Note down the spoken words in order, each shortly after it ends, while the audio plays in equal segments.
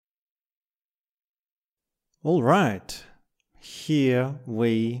All right, here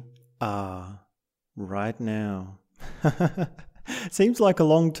we are right now. Seems like a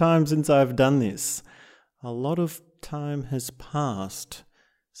long time since I've done this. A lot of time has passed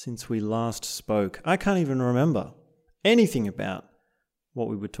since we last spoke. I can't even remember anything about what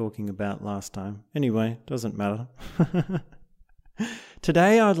we were talking about last time. Anyway, doesn't matter.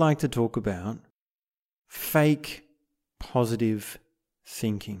 Today I'd like to talk about fake positive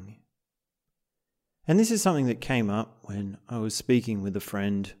thinking. And this is something that came up when I was speaking with a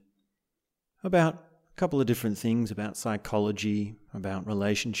friend about a couple of different things, about psychology, about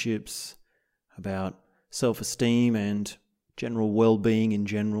relationships, about self-esteem and general well-being in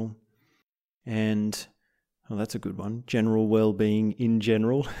general. And, oh, that's a good one, general well-being in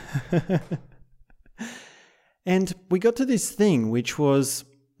general. And we got to this thing which was,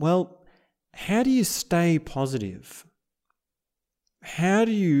 well, how do you stay positive? How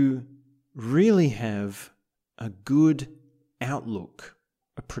do you really have a good outlook,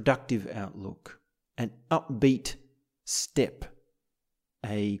 a productive outlook, an upbeat step,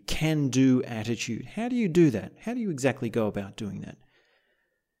 a can-do attitude? How do you do that? How do you exactly go about doing that?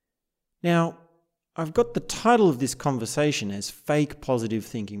 Now, I've got the title of this conversation as fake positive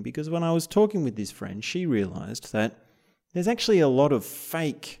thinking because when I was talking with this friend, she realized that there's actually a lot of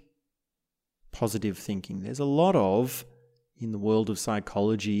fake positive thinking. There's a lot of, in the world of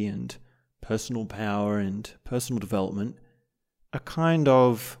psychology and personal power and personal development, a kind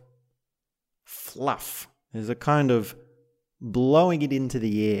of fluff. There's a kind of blowing it into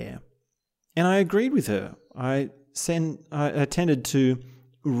the air. And I agreed with her. I tended to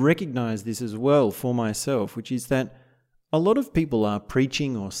recognize this as well for myself, which is that a lot of people are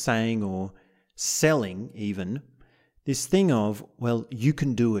preaching or saying or selling even this thing of, well, you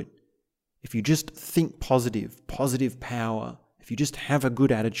can do it. If you just think positive power, if you just have a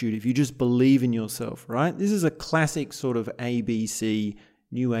good attitude, if you just believe in yourself, right? This is a classic sort of ABC,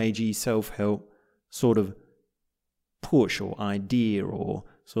 New Agey self-help sort of push or idea or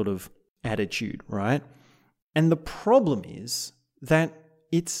sort of attitude, right? And the problem is that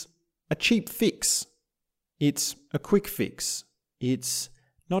it's a cheap fix. It's a quick fix. It's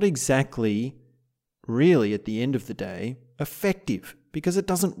not exactly, really, at the end of the day, effective because it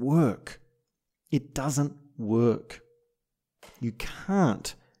doesn't work. It doesn't work. You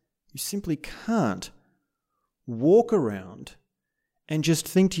simply can't walk around and just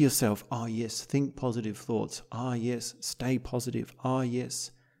think to yourself, oh yes, think positive thoughts. Oh yes, stay positive. Oh yes,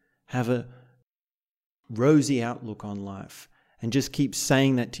 have a rosy outlook on life. And just keep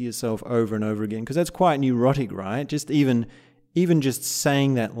saying that to yourself over and over again, because that's quite neurotic, right? Just even just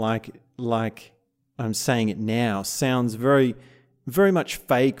saying that like I'm saying it now sounds very, very much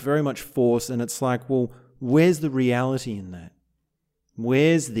fake, very much forced, and it's like, well, where's the reality in that?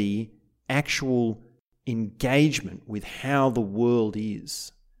 Where's the actual engagement with how the world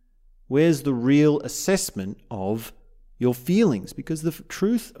is? Where's the real assessment of your feelings? Because the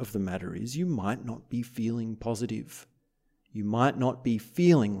truth of the matter is you might not be feeling positive. You might not be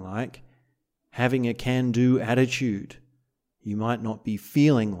feeling like having a can-do attitude. You might not be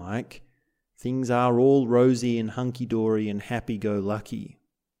feeling like things are all rosy and hunky-dory and happy-go-lucky.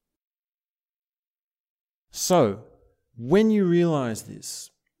 So, when you realize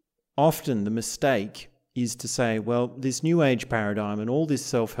this, often the mistake is to say, well, this New Age paradigm and all this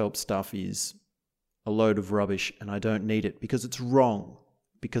self-help stuff is a load of rubbish and I don't need it because it's wrong,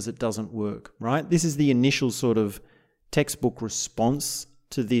 because it doesn't work, right? This is the initial sort of textbook response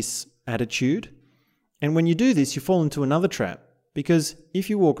to this attitude. And when you do this, you fall into another trap. Because if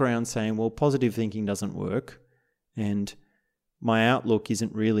you walk around saying, well, positive thinking doesn't work, and my outlook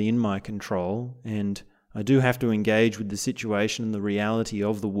isn't really in my control, and I do have to engage with the situation and the reality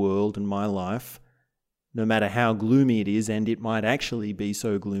of the world and my life, no matter how gloomy it is, and it might actually be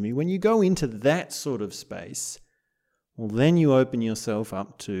so gloomy, when you go into that sort of space, well, then you open yourself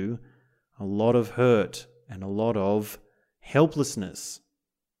up to a lot of hurt and a lot of helplessness.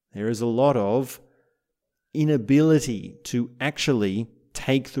 There is a lot of inability to actually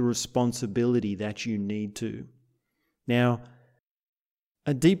take the responsibility that you need to. Now,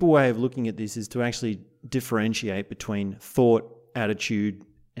 a deeper way of looking at this is to actually differentiate between thought, attitude,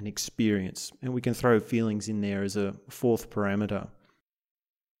 and experience. And we can throw feelings in there as a fourth parameter.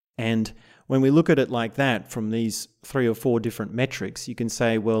 And when we look at it like that from these 3 or 4 different metrics, you can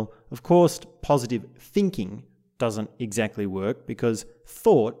say, well, of course, positive thinking doesn't exactly work because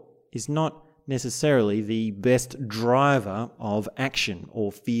thought is not necessarily the best driver of action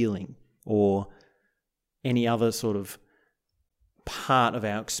or feeling or any other sort of part of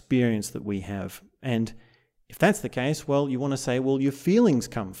our experience that we have. And if that's the case, well, you want to say, well, your feelings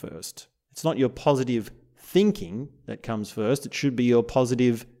come first. It's not your positive thinking that comes first. It should be your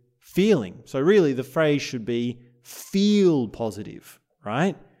positive feeling. So really the phrase should be feel positive,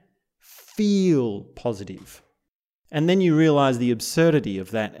 right? Feel positive. And then you realize the absurdity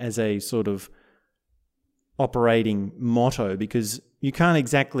of that as a sort of operating motto, because you can't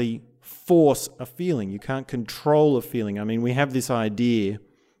exactly force a feeling. You can't control a feeling. I mean, we have this idea,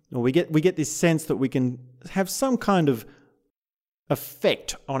 or we get this sense that we can have some kind of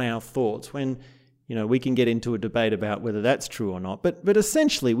effect on our thoughts when, we can get into a debate about whether that's true or not. But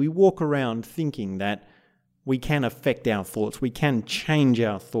essentially, we walk around thinking that we can affect our thoughts. We can change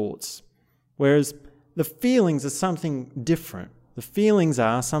our thoughts. Whereas the feelings are something different. The feelings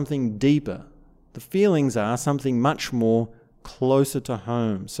are something deeper. The feelings are something much more closer to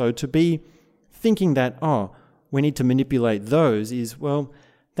home. So to be thinking that, we need to manipulate those is,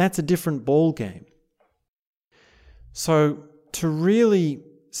 that's a different ball game. So to really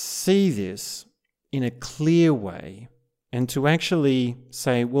see this in a clear way and to actually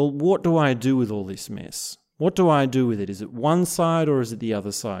say, what do I do with all this mess? What do I do with it? Is it one side or is it the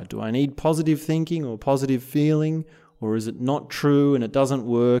other side? Do I need positive thinking or positive feeling, or is it not true and it doesn't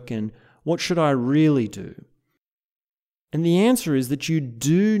work? And what should I really do? And the answer is that you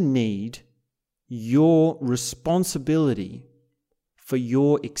do need your responsibility for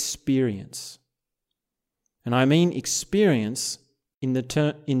your experience. And I mean experience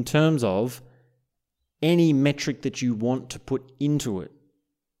in terms of any metric that you want to put into it,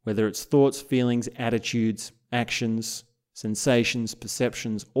 whether it's thoughts, feelings, attitudes, actions, sensations,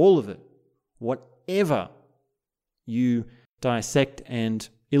 perceptions, all of it. Whatever you dissect and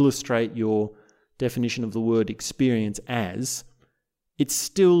illustrate your definition of the word experience as, it's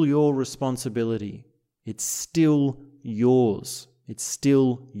still your responsibility. It's still yours. It's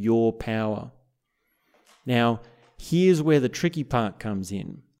still your power. Now, here's where the tricky part comes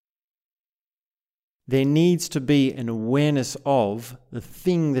in. There needs to be an awareness of the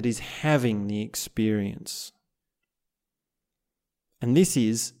thing that is having the experience. And this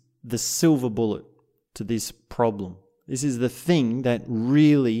is the silver bullet to this problem. This is the thing that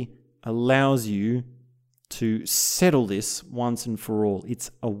really allows you to settle this once and for all.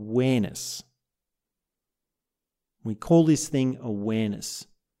 It's awareness. We call this thing awareness.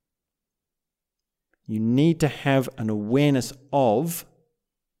 You need to have an awareness of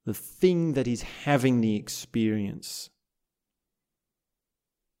the thing that is having the experience.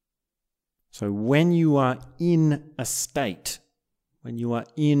 So when you are in a state, when you are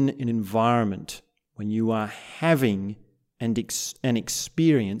in an environment, when you are having an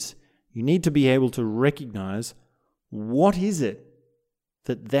experience, you need to be able to recognize what is it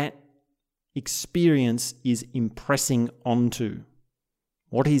that experience is impressing onto.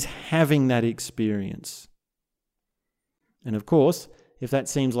 What is having that experience? And of course, if that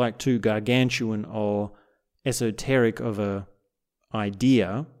seems like too gargantuan or esoteric of an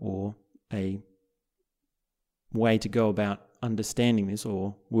idea or a way to go about understanding this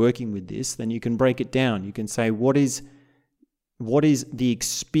or working with this, then you can break it down. You can say, what is the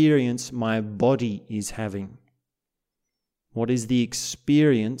experience my body is having? What is the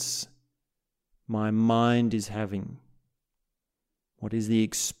experience my mind is having? What is the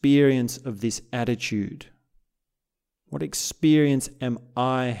experience of this attitude? What experience am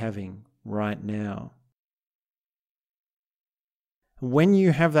I having right now? When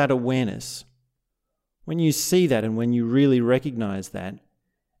you have that awareness, when you see that and when you really recognize that,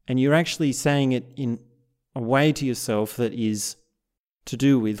 and you're actually saying it in a way to yourself that is to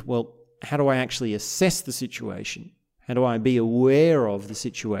do with, how do I actually assess the situation? How do I be aware of the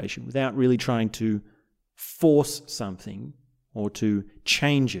situation without really trying to force something or to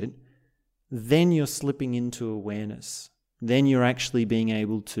change it? Then you're slipping into awareness. Then you're actually being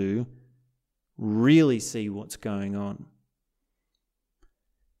able to really see what's going on.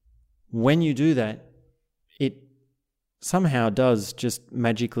 When you do that, it somehow does just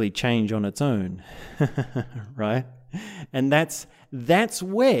magically change on its own, right? And that's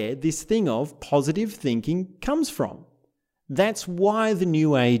where this thing of positive thinking comes from. That's why the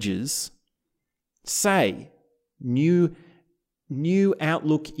New Ages say new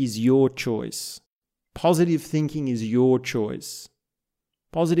outlook is your choice. Positive thinking is your choice.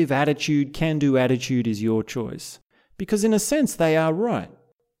 Positive attitude, can-do attitude is your choice. Because in a sense, they are right.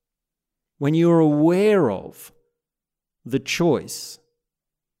 When you're aware of the choice,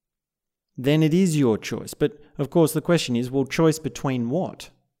 then it is your choice. But of course, the question is, choice between what?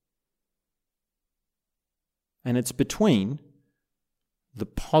 And it's between the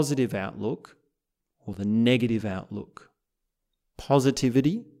positive outlook or the negative outlook.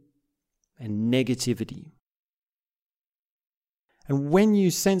 Positivity and negativity. And when you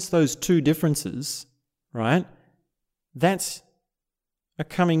sense those two differences, right? That's a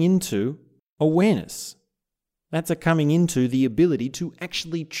coming into awareness. That's a coming into the ability to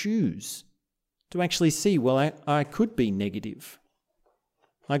actually choose, to actually see, well, I could be negative.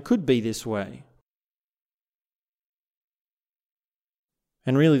 I could be this way.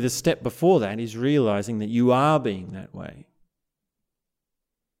 And really the step before that is realizing that you are being that way.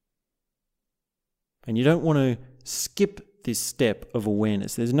 And you don't want to skip this step of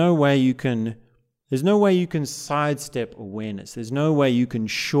awareness. There's no way you can sidestep awareness. There's no way you can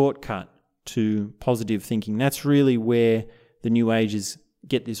shortcut to positive thinking. That's really where the New Agers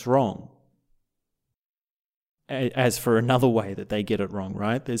get this wrong. As for another way that they get it wrong,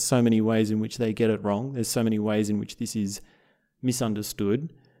 right? There's so many ways in which they get it wrong. There's so many ways in which this is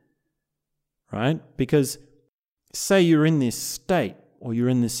misunderstood, right? Because say you're in this state or you're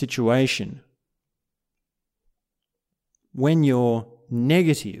in this situation, when you're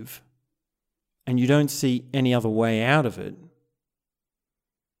negative and you don't see any other way out of it,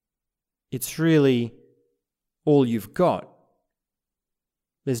 it's really all you've got.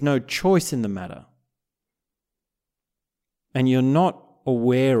 There's no choice in the matter. And you're not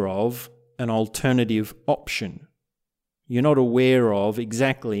aware of an alternative option. You're not aware of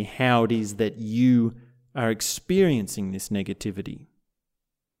exactly how it is that you are experiencing this negativity.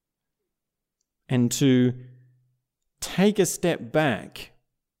 And to take a step back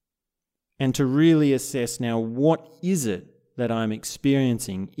and to really assess now what is it that I'm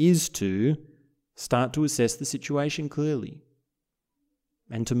experiencing is to start to assess the situation clearly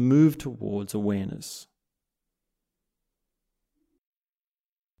and to move towards awareness.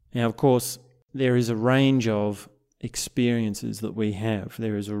 Now, of course, there is a range of experiences that we have.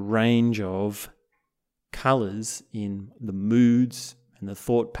 There is a range of colours in the moods and the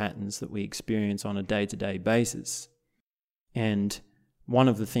thought patterns that we experience on a day-to-day basis. And one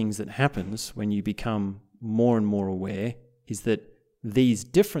of the things that happens when you become more and more aware is that these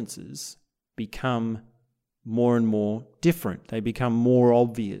differences become more and more different. They become more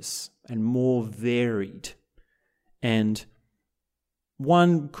obvious and more varied. And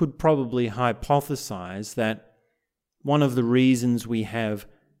one could probably hypothesize that one of the reasons we have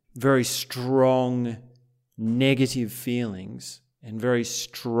very strong negative feelings and very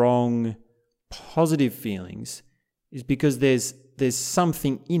strong positive feelings is because there's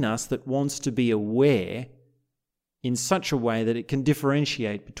something in us that wants to be aware in such a way that it can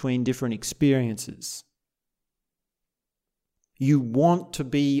differentiate between different experiences. You want to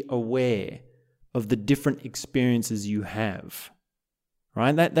be aware of the different experiences you have,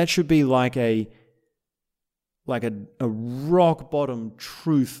 right? That should be like a rock bottom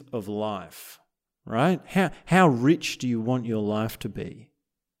truth of life, right? How rich do you want your life to be?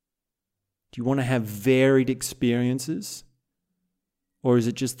 Do you want to have varied experiences? Or is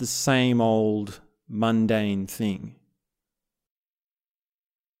it just the same old mundane thing?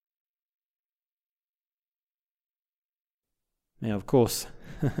 Now, of course,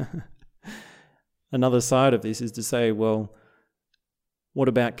 another side of this is to say, well, what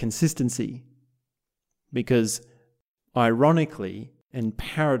about consistency? Because ironically and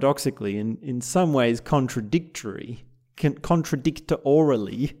paradoxically, in some ways contradictorily, if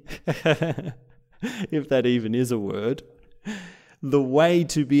that even is a word, the way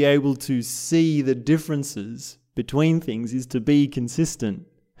to be able to see the differences between things is to be consistent.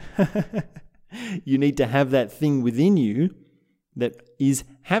 You need to have that thing within you that is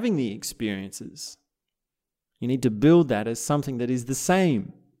having the experiences. You need to build that as something that is the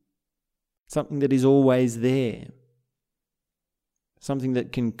same, something that is always there, something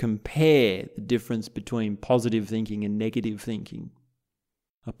that can compare the difference between positive thinking and negative thinking,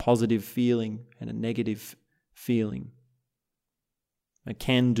 a positive feeling and a negative feeling, a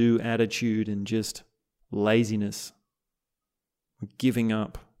can-do attitude and just laziness, giving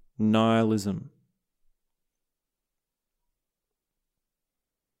up, nihilism.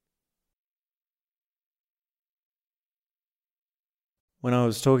 When I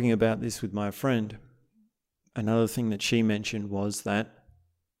was talking about this with my friend, another thing that she mentioned was that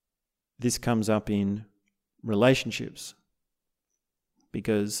this comes up in relationships,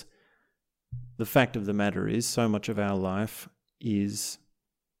 because the fact of the matter is so much of our life is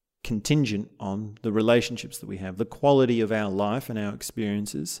contingent on the relationships that we have. The quality of our life and our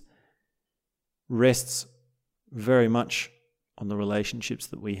experiences rests very much on the relationships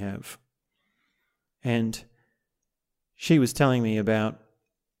that we have. And she was telling me about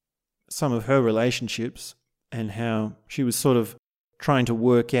some of her relationships and how she was sort of trying to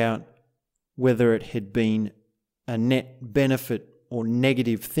work out whether it had been a net benefit or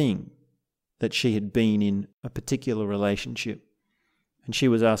negative thing that she had been in a particular relationship. And she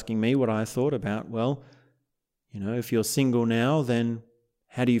was asking me what I thought about, well, If you're single now, then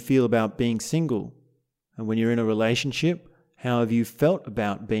how do you feel about being single? And when you're in a relationship, how have you felt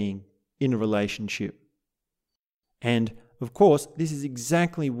about being in a relationship? And of course, this is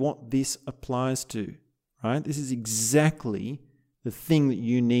exactly what this applies to, right? This is exactly the thing that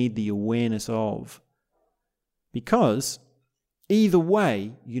you need the awareness of. Because either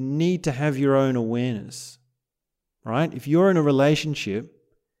way, you need to have your own awareness, right? If you're in a relationship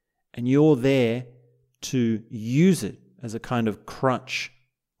and you're there to use it as a kind of crutch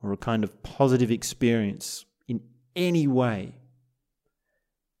or a kind of positive experience in any way,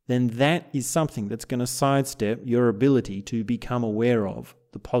 then that is something that's going to sidestep your ability to become aware of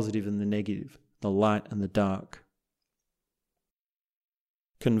the positive and the negative, the light and the dark.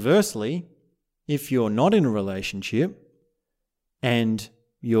 Conversely, if you're not in a relationship and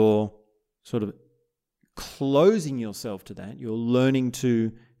you're sort of closing yourself to that, you're learning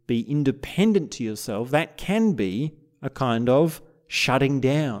to be independent to yourself, that can be a kind of shutting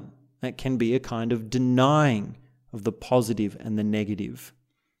down. That can be a kind of denying of the positive and the negative.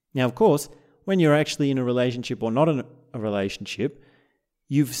 Now, of course, when you're actually in a relationship or not in a relationship,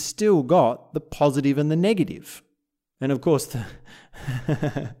 you've still got the positive and the negative. And of course,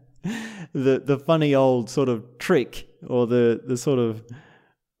 the funny old sort of trick, or the sort of,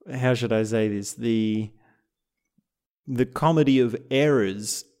 how should I say this, the comedy of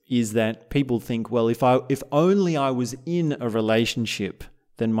errors is that people think, well, if only I was in a relationship,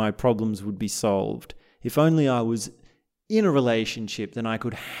 then my problems would be solved. If only I was in a relationship, then I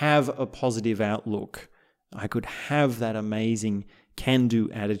could have a positive outlook. I could have that amazing can-do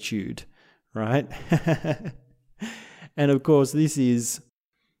attitude, right? And of course, this is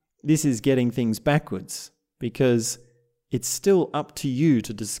getting things backwards, because it's still up to you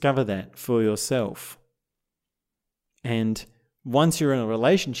to discover that for yourself. And once you're in a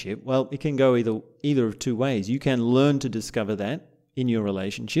relationship, well, it can go either of two ways. You can learn to discover that in your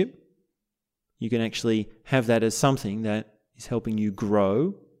relationship. You can actually have that as something that is helping you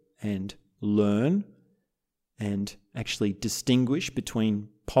grow and learn and actually distinguish between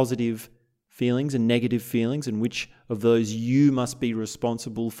positive feelings and negative feelings, and which of those you must be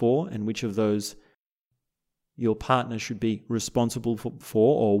responsible for and which of those your partner should be responsible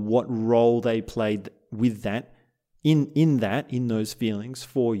for, or what role they played with that, in those feelings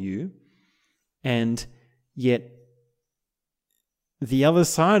for you. And yet the other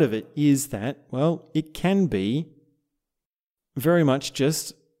side of it is that, well, it can be very much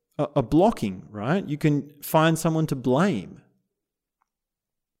just a blocking, right? You can find someone to blame,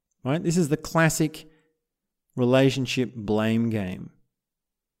 right? This is the classic relationship blame game.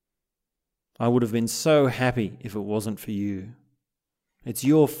 I would have been so happy if it wasn't for you. It's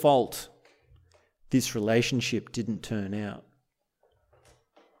your fault this relationship didn't turn out.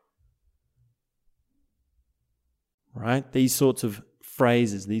 Right? These sorts of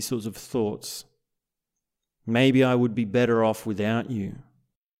phrases, these sorts of thoughts. Maybe I would be better off without you.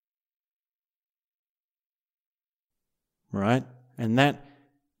 Right? And that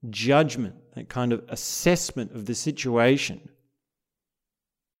judgment, that kind of assessment of the situation,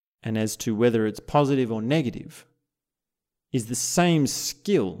 and as to whether it's positive or negative, is the same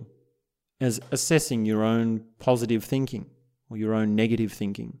skill as assessing your own positive thinking, or your own negative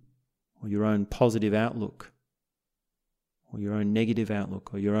thinking, or your own positive outlook, or your own negative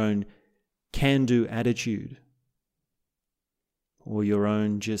outlook, or your own can-do attitude, or your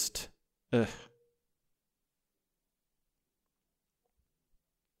own just,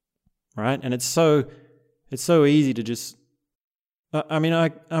 Right? And it's so easy to just,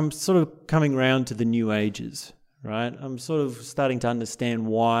 I'm sort of coming round to the New Ages, right? I'm sort of starting to understand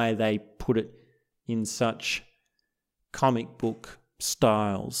why they put it in such comic book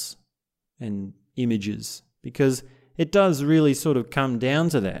styles and images, because it does really sort of come down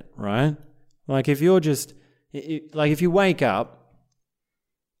to that, right? Like if you're just, if you wake up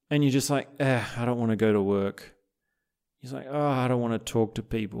and you're just like, I don't want to go to work. You're like, I don't want to talk to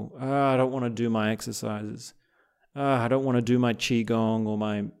people. I don't want to do my exercises. I don't want to do my qigong or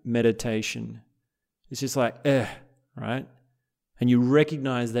my meditation. It's just like, right? And you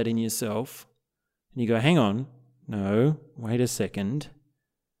recognize that in yourself and you go, hang on, no, wait a second.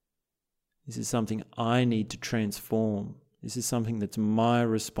 This is something I need to transform. This is something that's my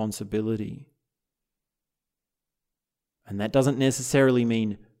responsibility. And that doesn't necessarily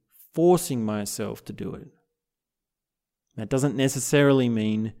mean forcing myself to do it. That doesn't necessarily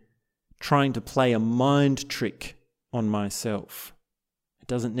mean trying to play a mind trick on myself. It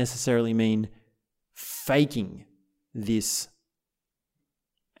doesn't necessarily mean faking this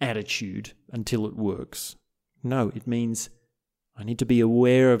attitude until it works. No, it means I need to be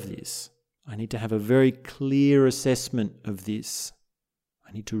aware of this. I need to have a very clear assessment of this.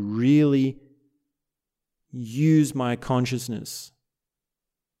 I need to really use my consciousness.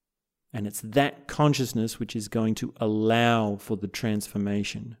 And it's that consciousness which is going to allow for the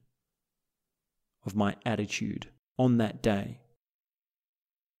transformation of my attitude on that day.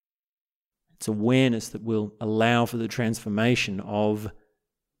 It's awareness that will allow for the transformation of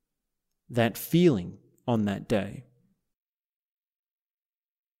that feeling on that day.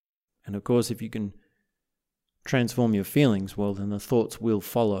 And of course, if you can transform your feelings, well, then the thoughts will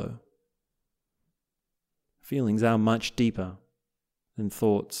follow. Feelings are much deeper than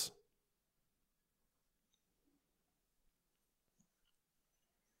thoughts.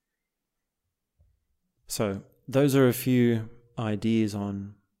 So, those are a few ideas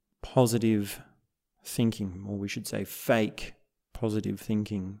on positive thinking, or we should say fake positive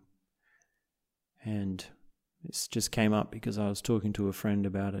thinking. And this just came up because I was talking to a friend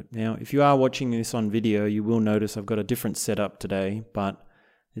about it. Now, if you are watching this on video, you will notice I've got a different setup today, but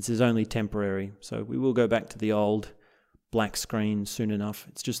this is only temporary. So we will go back to the old black screen soon enough.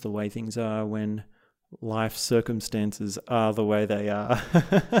 It's just the way things are when life circumstances are the way they are.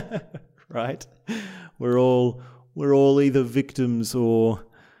 Right? We're all either victims or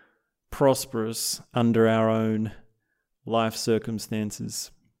prosperous under our own life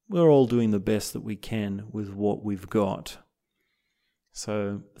circumstances. We're all doing the best that we can with what we've got.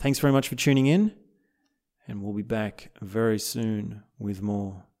 So thanks very much for tuning in, and we'll be back very soon with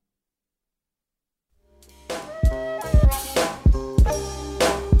more.